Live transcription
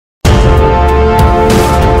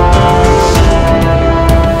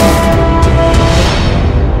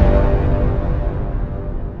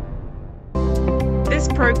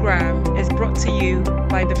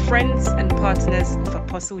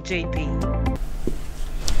Apostle JP.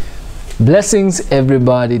 Blessings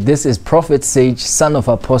everybody, this is Prophet Sage, son of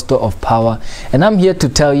Apostle of Power, and I'm here to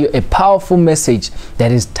tell you a powerful message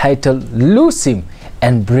that is titled, Loose Him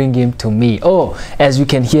and Bring Him to Me. Oh, as you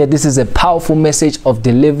can hear, this is a powerful message of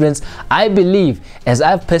deliverance. I believe, as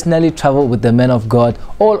I've personally traveled with the men of God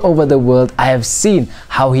all over the world, I have seen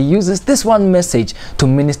how he uses this one message to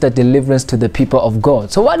minister deliverance to the people of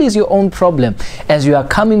God. So what is your own problem? As you are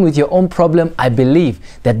coming with your own problem, I believe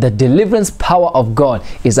that the deliverance power of God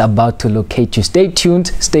is about to locate you. Stay tuned,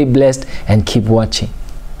 stay blessed, and keep watching.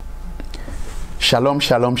 Shalom,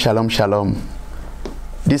 shalom, shalom, shalom.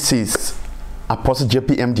 This is Apostle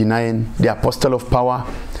JP Dinayen, the Apostle of Power,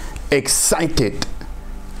 excited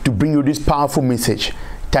to bring you this powerful message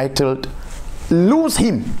titled, Loose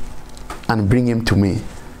Him and Bring Him to Me.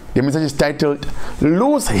 The message is titled,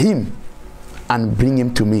 Loose Him and Bring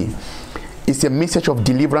Him to Me. It's a message of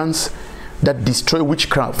deliverance that destroys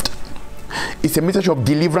witchcraft. It's a message of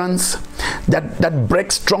deliverance that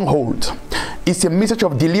breaks strongholds. It's a message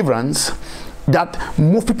of deliverance that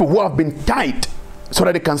moves people who have been tied so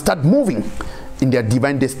that they can start moving in their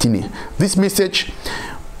divine destiny. This message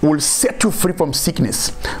will set you free from sickness.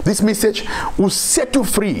 This message will set you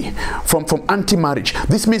free from anti-marriage.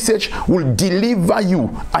 This message will deliver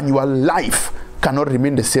you, and your life cannot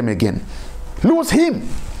remain the same again. Lose him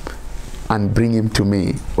and bring him to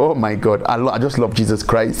me. Oh my God, I just love Jesus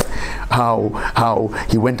Christ, how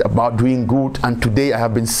he went about doing good, and today I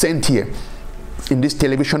have been sent here in this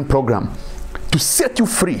television program to set you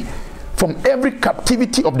free from every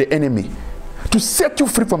captivity of the enemy, to set you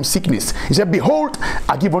free from sickness. He said, behold,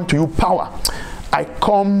 I give unto you power. I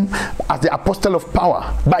come as the Apostle of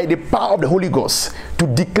Power by the power of the Holy Ghost to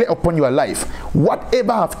declare upon your life,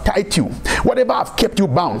 whatever have tied you, whatever have kept you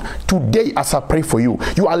bound, today as I pray for you,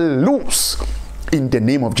 you are loose in the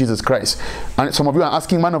name of Jesus Christ. And some of you are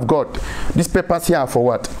asking, man of God, these papers here are for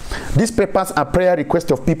what? These papers are prayer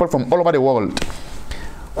requests of people from all over the world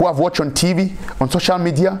who have watched on TV, on social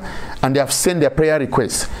media, and they have sent their prayer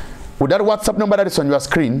requests. With that WhatsApp number that is on your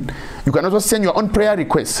screen, you can also send your own prayer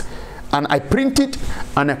requests. And I print it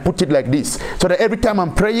and I put it like this, so that every time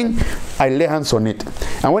I'm praying, I lay hands on it.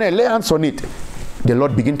 And when I lay hands on it, the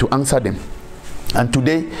Lord begin to answer them. And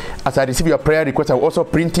today, as I receive your prayer request, I will also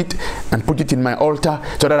print it and put it in my altar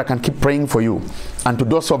so that I can keep praying for you. And to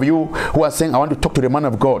those of you who are saying, I want to talk to the man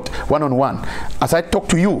of God one-on-one, as I talk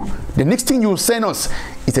to you, the next thing you will send us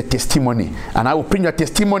is a testimony. And I will print your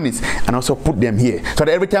testimonies and also put them here, so that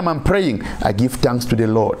every time I'm praying, I give thanks to the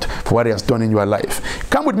Lord for what he has done in your life.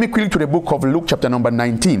 Come with me quickly to the book of Luke chapter number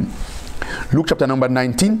 19. Luke chapter number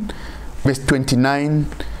 19, verse 29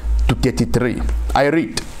 to 33. I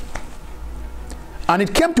read. And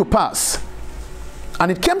it came to pass,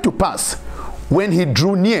 when he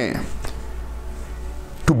drew near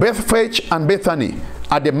to Bethphage and Bethany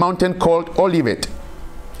at the mountain called Olivet,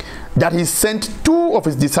 that he sent two of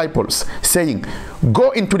his disciples, saying,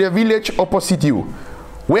 go into the village opposite you,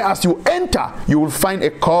 where as you enter, you will find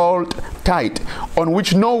a colt tied, on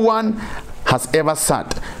which no one has ever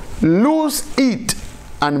sat. Loose it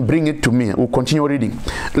and bring it to me. We'll continue reading.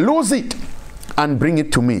 Loose it and bring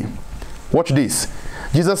it to me. Watch this.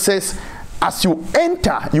 Jesus says, as you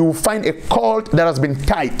enter, you will find a colt that has been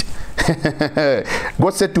tied.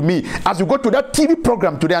 God said to me, as you go to that TV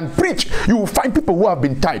program today and preach, you will find people who have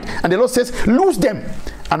been tied. And the Lord says, loose them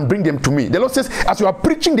and bring them to me. The Lord says, as you are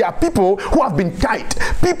preaching, there are people who have been tied.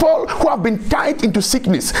 People who have been tied into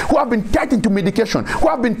sickness, who have been tied into medication, who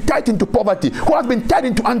have been tied into poverty, who have been tied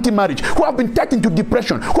into anti-marriage, who have been tied into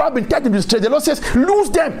depression, who have been tied into stress. The Lord says, loose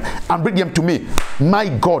them and bring them to me. My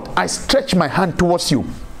God, I stretch my hand towards you.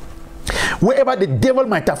 Wherever the devil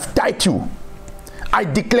might have tied you, I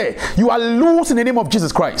declare you are loose in the name of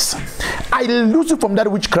Jesus Christ. I loose you from that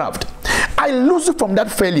witchcraft. I loose you from that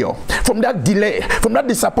failure, from that delay, from that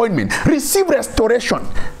disappointment. Receive restoration.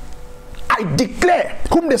 I declare,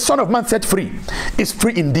 whom the Son of Man set free is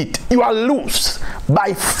free indeed. You are loose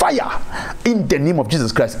by fire in the name of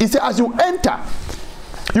Jesus Christ. He said, as you enter,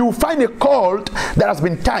 you will find a colt that has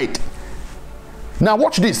been tied. Now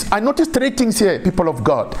watch this. I noticed three things here, people of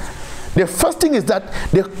God. The first thing is that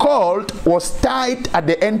the colt was tied at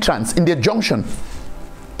the entrance in the junction.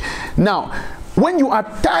 Now, when you are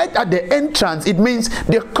tied at the entrance, it means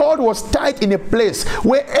the colt was tied in a place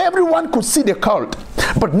where everyone could see the colt,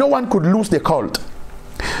 but no one could lose the colt.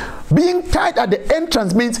 Being tied at the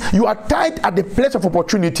entrance means you are tied at the place of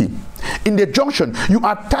opportunity. In the junction, you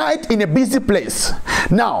are tied in a busy place.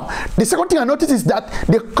 Now, the second thing I noticed is that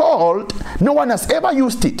the colt, no one has ever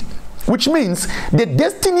used it. Which means the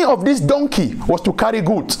destiny of this donkey was to carry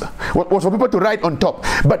goods, was for people to ride on top.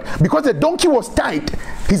 But because the donkey was tied,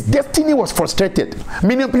 his destiny was frustrated.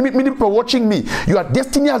 Many people watching me, your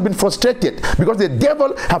destiny has been frustrated because the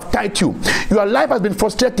devil have tied you. Your life has been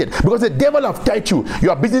frustrated because the devil have tied you.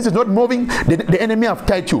 Your business is not moving, the enemy have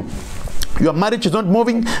tied you. Your marriage is not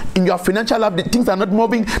moving. In your financial life, the things are not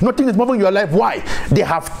moving. Nothing is moving in your life. Why? They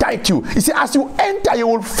have tied you. You see, as you enter, you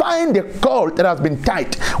will find the cord that has been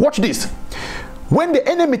tied. Watch this. When the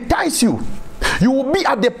enemy ties you, you will be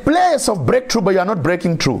at the place of breakthrough, but you are not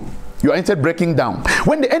breaking through. You are instead breaking down.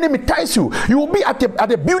 When the enemy ties you, you will be at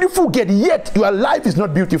a beautiful gate, yet your life is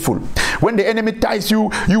not beautiful. When the enemy ties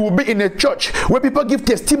you, you will be in a church where people give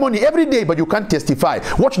testimony every day, but you can't testify.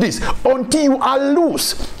 Watch this. Until you are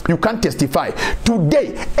loose, you can't testify.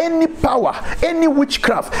 Today, any power, any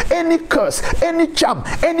witchcraft, any curse, any charm,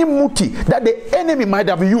 any muti that the enemy might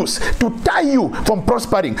have used to tie you from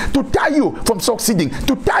prospering, to tie you from succeeding,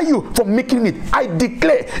 to tie you from making it, I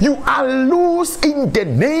declare you are loose in the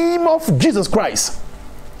name of Jesus Christ.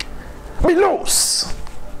 Be loose.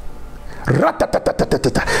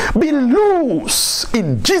 Be loose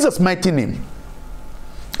in Jesus' mighty name.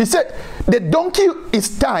 He said the donkey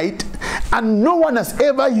is tied and no one has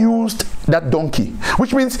ever used that donkey,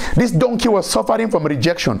 which means this donkey was suffering from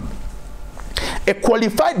rejection. A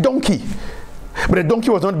qualified donkey, but the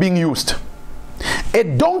donkey was not being used. A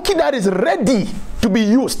donkey that is ready to be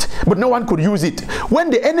used, but no one could use it.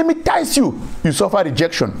 When the enemy ties you, you suffer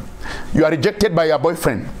rejection. You are rejected by your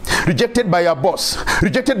boyfriend, rejected by your boss,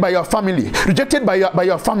 rejected by your family, rejected by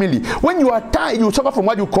your family. When you are tied, you suffer from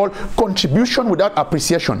what you call contribution without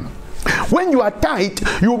appreciation. When you are tied,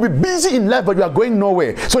 you will be busy in life, but you are going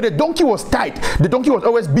nowhere. So the donkey was tied. The donkey was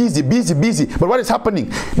always busy. But what is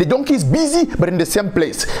happening? The donkey is busy, but in the same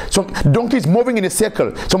place. So the donkey is moving in a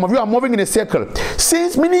circle. Some of you are moving in a circle.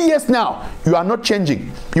 Since many years now, you are not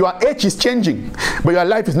changing. Your age is changing, but your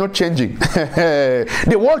life is not changing.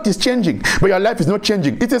 The world is changing, but your life is not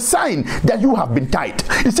changing. It's a sign that you have been tied.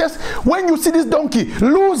 It says, when you see this donkey,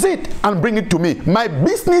 lose it and bring it to me. My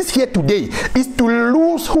business here today is to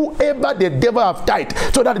lose whoever the devil have tied,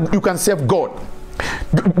 so that you can serve God.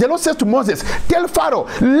 The Lord says to Moses, tell Pharaoh,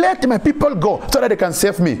 let my people go so that they can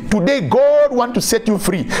serve me. Today, God wants to set you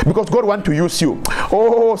free because God wants to use you.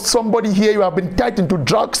 Oh, somebody here, you have been tied into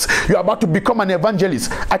drugs. You are about to become an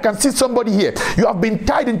evangelist. I can see somebody here. You have been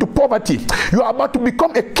tied into poverty. You are about to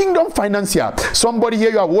become a kingdom financier. Somebody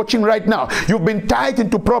here, you are watching right now. You've been tied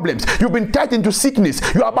into problems. You've been tied into sickness.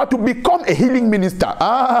 You are about to become a healing minister.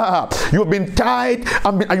 You've been tied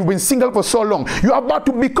and you've been single for so long. You are about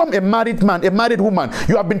to become a married man, a married woman.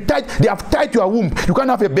 You have been tied. They have tied your womb. You can't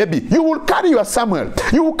have a baby. You will carry your Samuel.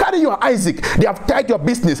 You will carry your Isaac. They have tied your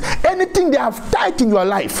business. Anything they have tied in your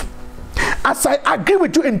life. As I agree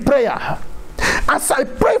with you in prayer, as I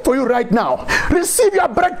pray for you right now, receive your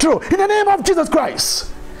breakthrough in the name of Jesus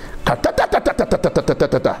Christ.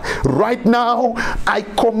 Right now, I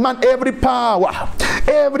command every power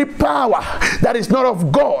that is not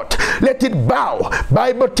of God, let it bow.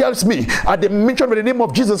 Bible tells me at the mention of the name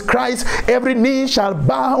of Jesus Christ, every knee shall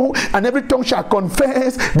bow and every tongue shall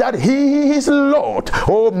confess that He is Lord.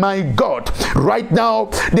 Oh my God, right now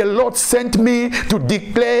the Lord sent me to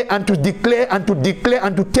declare and to declare and to declare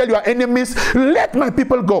and to tell your enemies, let my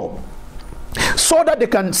people go so that they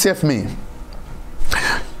can save me.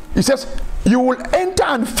 He says, you will enter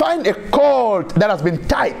and find a cord that has been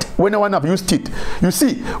tied when no one have used it. You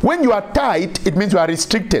see, when you are tied, it means you are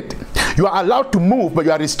restricted. You are allowed to move, but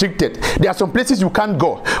you are restricted. There are some places you can't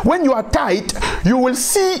go. When you are tied, you will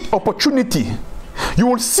see opportunity. You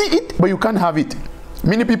will see it, but you can't have it.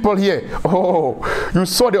 Many people here, oh, you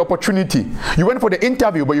saw the opportunity. You went for the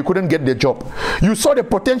interview, but you couldn't get the job. You saw the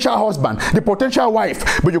potential husband, the potential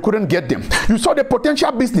wife, but you couldn't get them. You saw the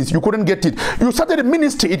potential business, you couldn't get it. You started the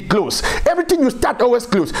ministry, it closed. Everything you start always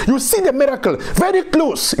close. You see the miracle, very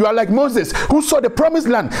close. You are like Moses, who saw the promised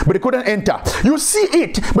land, but he couldn't enter. You see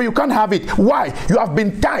it, but you can't have it. Why? You have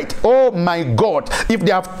been tied. Oh my God. If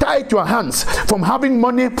they have tied your hands from having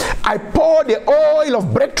money, I pour the oil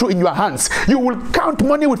of breakthrough in your hands. You will count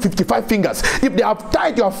money with 55 fingers. If they have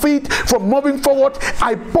tied your feet from moving forward,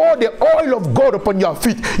 I pour the oil of God upon your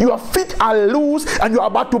feet. Your feet are loose and you are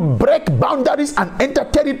about to break boundaries and enter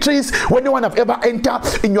territories where no one have ever entered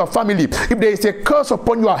in your family. If there is a curse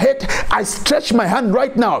upon your head, I stretch my hand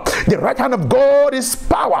right now. The right hand of God is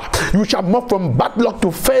power. You shall move from bad luck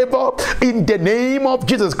to favor in the name of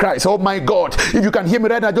Jesus Christ. Oh my God. If you can hear me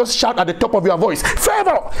right now, just shout at the top of your voice,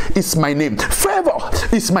 favor is my name. Favor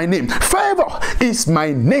is my name. Favor is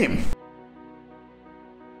my name.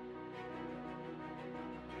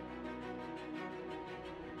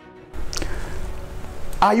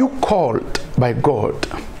 Are you called by God?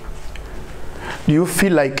 Do you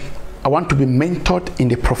feel like I want to be mentored in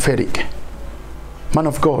the prophetic? Man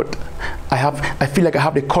of God, I feel like I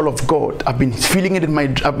have the call of God. I've been feeling it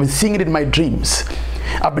I've been seeing it in my dreams.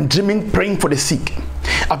 I've been dreaming, praying for the sick.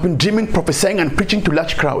 I've been dreaming, prophesying and preaching to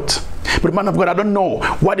large crowds. But man of God, I don't know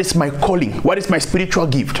what is my calling, what is my spiritual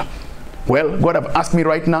gift. Well, God have asked me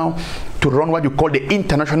right now to run what you call the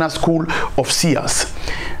International School of Seers.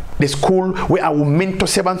 The school where I will mentor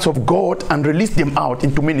servants of God and release them out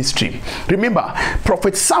into ministry. Remember,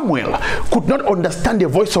 Prophet Samuel could not understand the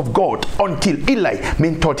voice of God until Eli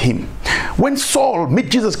mentored him. When Saul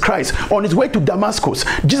met Jesus Christ on his way to Damascus,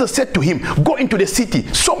 Jesus said to him, go into the city.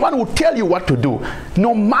 Someone will tell you what to do.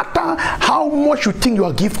 No matter how much you think you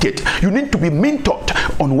are gifted, you need to be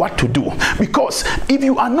mentored on what to do. Because if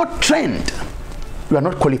you are not trained, you are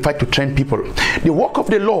not qualified to train people. The work of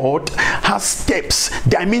the Lord has steps,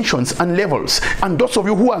 dimensions, and levels. And those of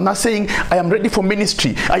you who are not saying, I am ready for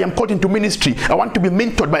ministry, I am called into ministry, I want to be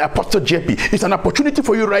mentored by Apostle JP, it's an opportunity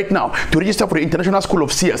for you right now to register for the International School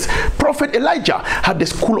of Seers. Prophet Elijah had the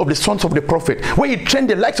School of the Sons of the Prophet, where he trained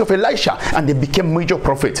the likes of Elisha, and they became major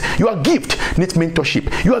prophets. Your gift needs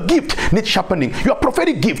mentorship. Your gift needs sharpening. Your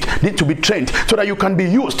prophetic gift needs to be trained so that you can be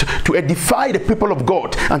used to edify the people of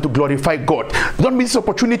God and to glorify God. Don't miss this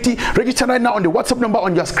opportunity. Register right now on the WhatsApp number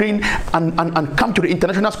on your screen and come to the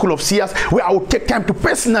International School of Seers, where I will take time to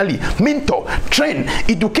personally mentor, train,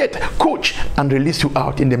 educate, coach, and release you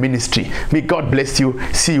out in the ministry. May God bless you.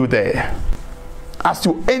 See you there. As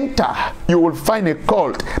you enter, you will find a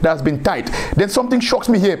colt that has been tied. Then something shocks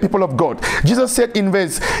me here, people of God. Jesus said in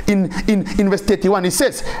verse 31, he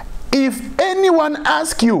says, if anyone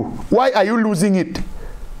asks you, why are you losing it?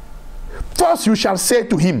 First you shall say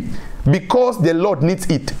to him, because the Lord needs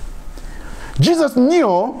it. Jesus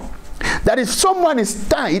knew that if someone is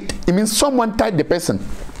tied, it means someone tied the person.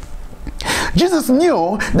 Jesus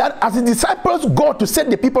knew that as the disciples go to set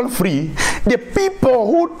the people free, the people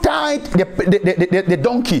who tied the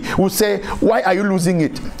donkey will say, why are you losing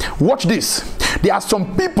it? Watch this. There are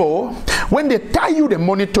some people, when they tie you, they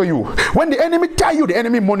monitor you. When the enemy tie you, the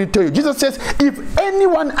enemy monitor you. Jesus says, if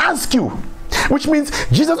anyone asks you, which means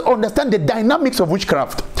Jesus understands the dynamics of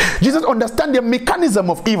witchcraft. Jesus understands the mechanism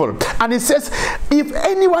of evil. And he says, if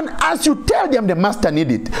anyone asks you, tell them the master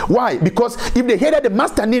needs it. Why? Because if they hear that the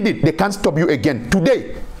master needs it, they can't stop you again.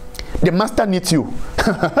 Today, the master needs you.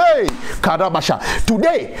 Hey, Karabasha.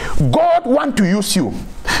 Today, God wants to use you.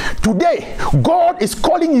 Today, God is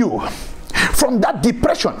calling you from that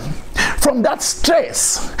depression, from that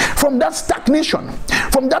stress, from that stagnation,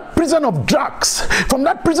 from that prison of drugs, from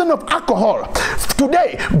that prison of alcohol.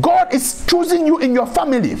 Today, God is choosing you in your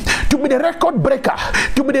family to be the record breaker,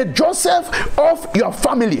 to be the Joseph of your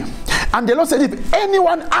family. And the Lord said, if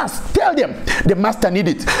anyone asks, tell them the master needs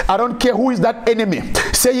it. I don't care who is that enemy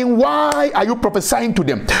saying, why are you prophesying to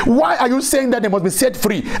them? Why are you saying that they must be set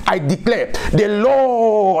free? I declare, the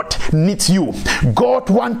Lord needs you. God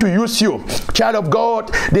wants to use you. Child of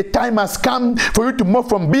God, the time has come for you to move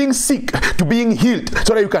from being sick to being healed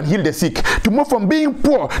so that you can heal the sick. To move from being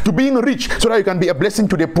poor to being rich so that you can be a blessing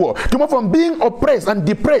to the poor. To move from being oppressed and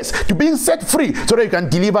depressed to being set free so that you can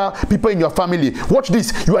deliver people in your family. Watch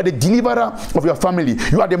this. You are the deliverer of your family.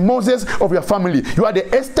 You are the Moses of your family. You are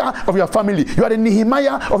the Esther of your family. You are the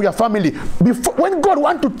Nehemiah of your family. When God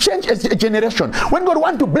wants to change a generation, when God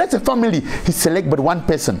wants to bless a family, he selects but one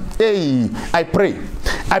person. Hey, I pray,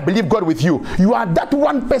 I believe God with you. You are that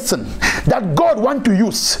one person that God wants to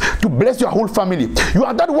use to bless your whole family. You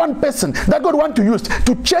are that one person that God wants to use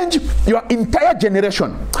to change your entire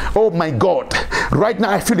generation. Oh my God. Right now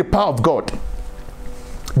I feel the power of God.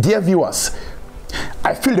 Dear viewers,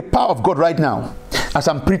 I feel the power of God right now as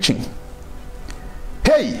I'm preaching.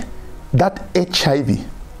 Hey, that HIV,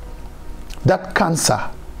 that cancer,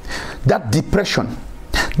 that depression,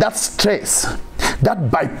 that stress, that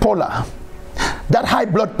bipolar, that high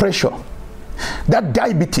blood pressure, that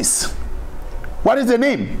diabetes. What is the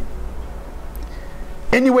name?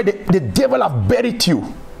 Anyway, the devil have buried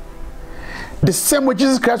you. The same way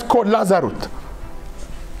Jesus Christ called Lazarus.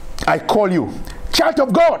 I call you, child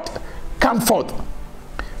of God, come forth.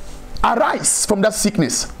 Arise from that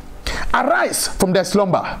sickness. Arise from that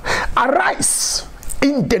slumber. Arise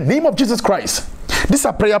in the name of Jesus Christ. These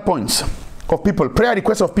are prayer points of people, prayer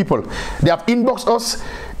requests of people. They have inboxed us,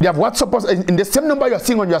 they have WhatsApp us in the same number you are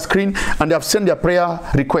seeing on your screen, and they have sent their prayer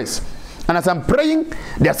requests. And as I'm praying,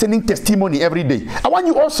 they are sending testimony every day. I want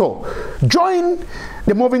you also, join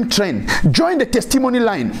the moving train, join the testimony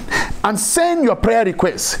line, and send your prayer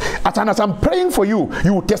requests. And as I'm praying for you,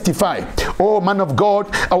 you will testify oh man of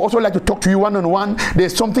God, I would also like to talk to you one-on-one.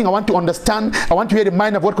 There's something I want to understand. I want to hear the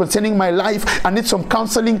mind of God concerning my life. I need some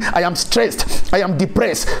counseling. I am stressed. I am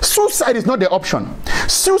depressed. Suicide is not the option.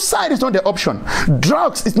 Suicide is not the option.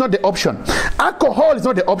 Drugs is not the option. Alcohol is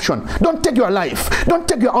not the option. Don't take your life. Don't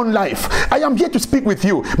take your own life. I am here to speak with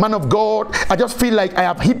you. Man of God, I just feel like I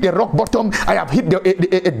have hit the rock bottom. I have hit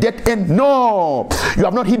a dead end. No, you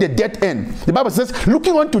have not hit a dead end. The Bible says,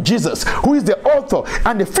 looking unto Jesus, who is the author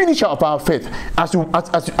and the finisher of our faith. As you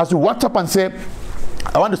WhatsApp and say,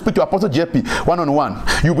 I want to speak to Apostle JP one-on-one,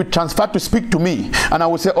 you'll be transferred to speak to me, and I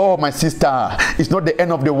will say, oh my sister, it's not the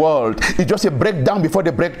end of the world. It's just a breakdown before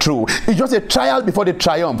the breakthrough. It's just a trial before the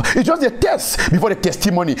triumph. It's just a test before the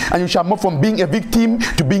testimony, and you shall move from being a victim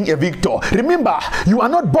to being a victor. Remember, you are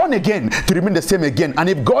not born again to remain the same again. And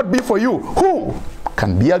if God be for you, who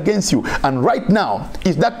can be against you? And right now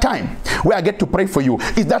is that time where I get to pray for you.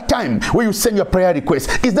 Is that time where you send your prayer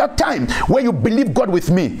request. Is that time where you believe God with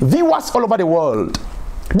me. Viewers all over the world,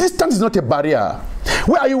 distance is not a barrier.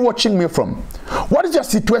 Where are you watching me from? What is your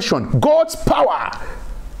situation? God's power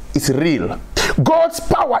is real. God's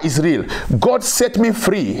power is real. God set me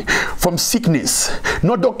free from sickness.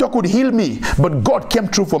 No doctor could heal me, but God came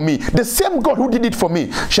through for me. The same God who did it for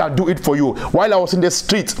me shall do it for you. While I was in the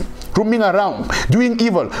streets, roaming around, doing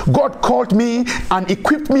evil, God called me and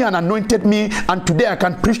equipped me and anointed me, and today I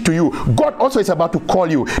can preach to you. God also is about to call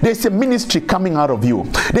you. There's a ministry coming out of you.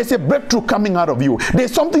 There's a breakthrough coming out of you.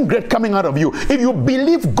 There's something great coming out of you. If you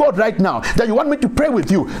believe God right now that you want me to pray with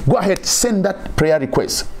you, go ahead, send that prayer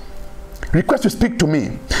request. Request to speak to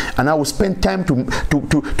me, and I will spend time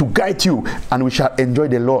to guide you, and we shall enjoy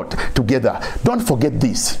the Lord together. Don't forget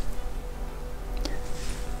this.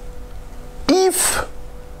 If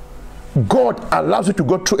God allows you to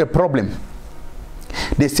go through a problem,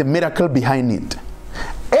 there's a miracle behind it.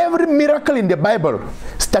 Every miracle in the Bible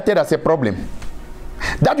started as a problem.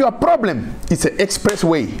 That your problem is an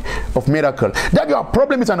expressway of miracle. That your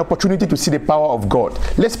problem is an opportunity to see the power of God.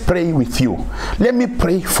 Let's pray with you. Let me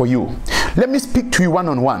pray for you. Let me speak to you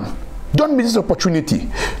one-on-one. Don't miss this opportunity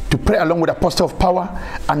to pray along with Apostle of Power,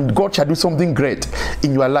 and God shall do something great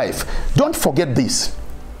in your life. Don't forget this.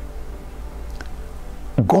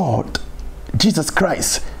 God, Jesus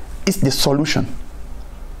Christ, is the solution.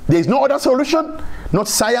 There is no other solution. Not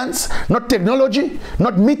science, not technology,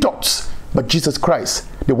 not methods, but Jesus Christ.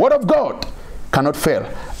 The word of God cannot fail.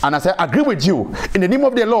 And as I agree with you, in the name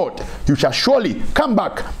of the Lord, you shall surely come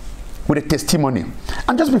back with a testimony.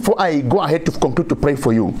 And just before I go ahead to conclude to pray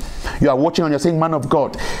for you, you are watching and you're saying, man of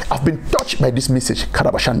God, I've been touched by this message.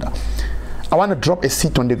 Karabashanda. I want to drop a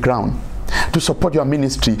seed on the ground to support your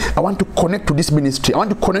ministry. I want to connect to this ministry. I want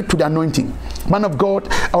to connect to the anointing. Man of God,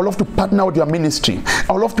 I would love to partner with your ministry.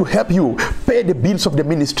 I would love to help you pay the bills of the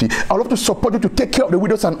ministry. I would love to support you to take care of the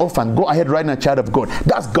widows and orphans. Go ahead right now, child of God.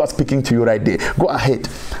 That's God speaking to you right there. Go ahead.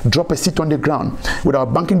 Drop a seed on the ground with our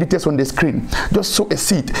banking details on the screen. Just sow a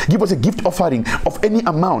seed. Give us a gift offering of any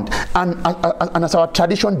amount. And as our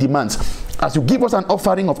tradition demands, as you give us an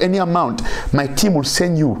offering of any amount, my team will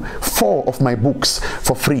send you 4 of my books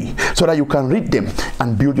for free, so that you can read them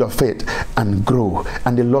and build your faith and grow.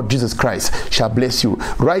 And the Lord Jesus Christ shall bless you.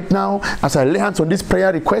 Right now, as I lay hands on this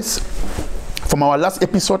prayer request, from our last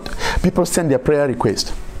episode, people send their prayer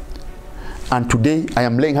request. And today, I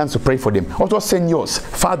am laying hands to pray for them. Also send yours.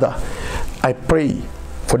 Father, I pray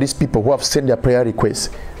for these people who have sent their prayer requests.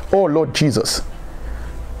 Oh Lord Jesus,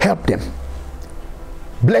 help them.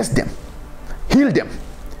 Bless them. Heal them.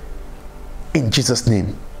 In Jesus'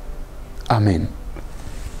 name. Amen.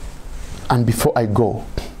 And before I go,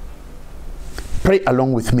 pray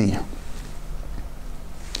along with me.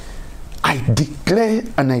 I declare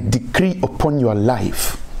and I decree upon your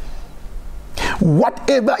life,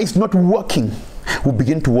 whatever is not working will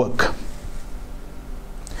begin to work.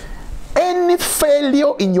 Any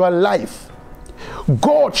failure in your life,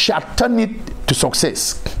 God shall turn it to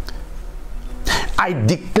success. I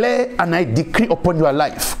declare and I decree upon your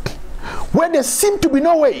life, where there seems to be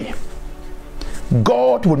no way,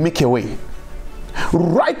 God will make a way.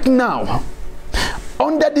 Right now,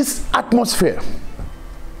 under this atmosphere,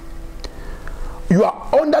 you are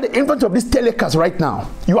under the influence of this telecast right now.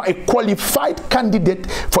 You are a qualified candidate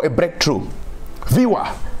for a breakthrough. Viewer,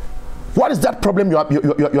 what is that problem you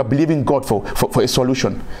are believing God for a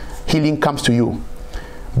solution? Healing comes to you.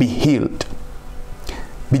 Be healed.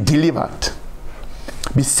 Be delivered.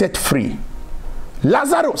 Be set free.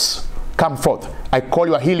 Lazarus, come forth. I call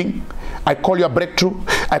your healing. I call your breakthrough.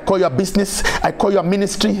 I call your business. I call your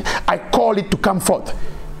ministry. I call it to come forth.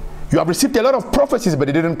 You have received a lot of prophecies, but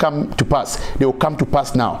they didn't come to pass. They will come to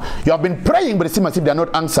pass now. You have been praying, but it seems as if they are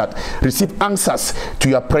not answered. Receive answers to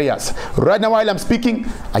your prayers. Right now, while I'm speaking,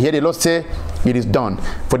 I hear the Lord say, it is done.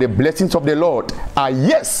 For the blessings of the Lord are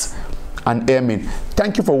yes and amen.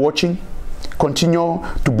 Thank you for watching. Continue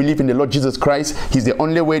to believe in the Lord Jesus Christ. He's the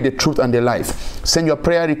only way, the truth, and the life. Send your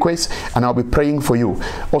prayer requests, and I'll be praying for you.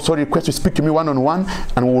 Also, request to speak to me one-on-one,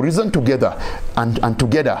 and we'll reason together, and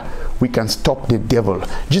together we can stop the devil.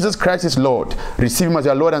 Jesus Christ is Lord. Receive him as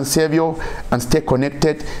your Lord and Savior, and stay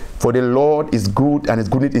connected, for the Lord is good, and his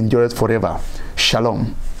goodness endures forever.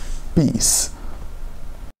 Shalom. Peace.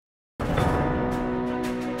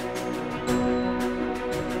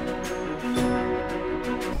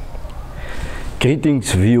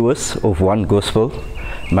 Greetings, viewers of One Gospel.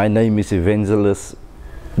 My name is Evangelist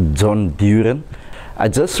John Duran. I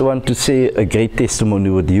just want to share a great testimony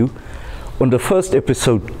with you. On the first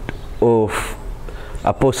episode of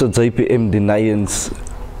Apostle JP Dinayen's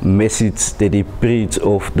message that he preached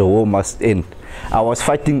of the war must end, I was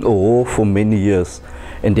fighting a war for many years,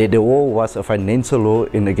 and that the war was a financial war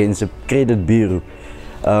and against the credit bureau.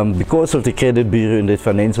 Because of the credit bureau and the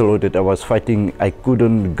financial law that I was fighting, I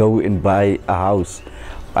couldn't go and buy a house.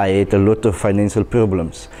 I had a lot of financial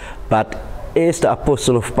problems. But as the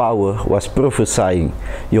apostle of power was prophesying,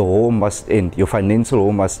 your home must end, your financial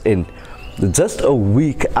home must end. Just a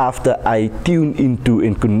week after I tuned into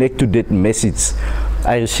and connect to that message,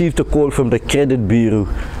 I received a call from the credit bureau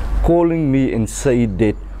calling me and saying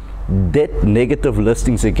that negative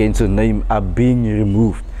listings against the name are being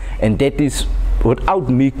removed. And that is without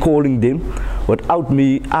me calling them, without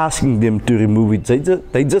me asking them to remove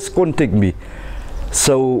it. They just contact me.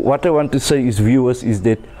 So what I want to say is, viewers, is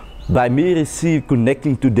that by me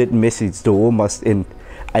connecting to that message, the war must end,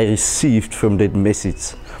 I received from that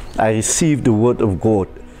message. I received the word of God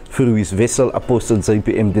through his vessel, Apostle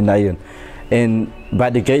JP Dinayen. And by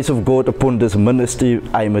the grace of God upon this ministry,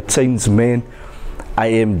 I am a changed man. I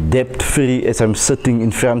am debt free as I'm sitting in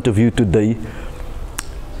front of you today.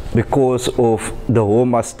 Because of the war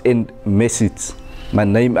must end message, my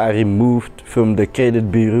name are removed from the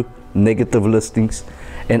credit bureau, negative listings,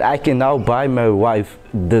 and I can now buy my wife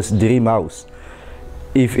this dream house.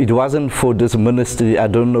 If it wasn't for this ministry, I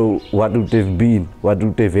don't know what would have been, what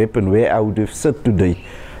would have happened, where I would have sat today.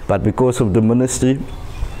 But because of the ministry,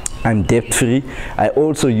 I'm debt free. I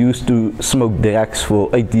also used to smoke drugs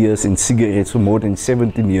for 8 years and cigarettes for more than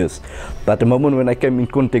 17 years. But the moment when I came in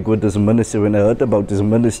contact with this ministry, when I heard about this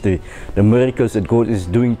ministry, the miracles that God is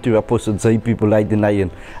doing through Apostle JP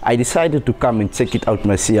Dinayen, I decided to come and check it out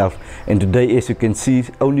myself. And today, as you can see,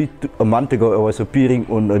 only a month ago I was appearing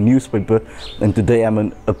on a newspaper, and today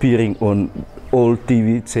I'm appearing on all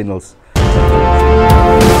TV channels.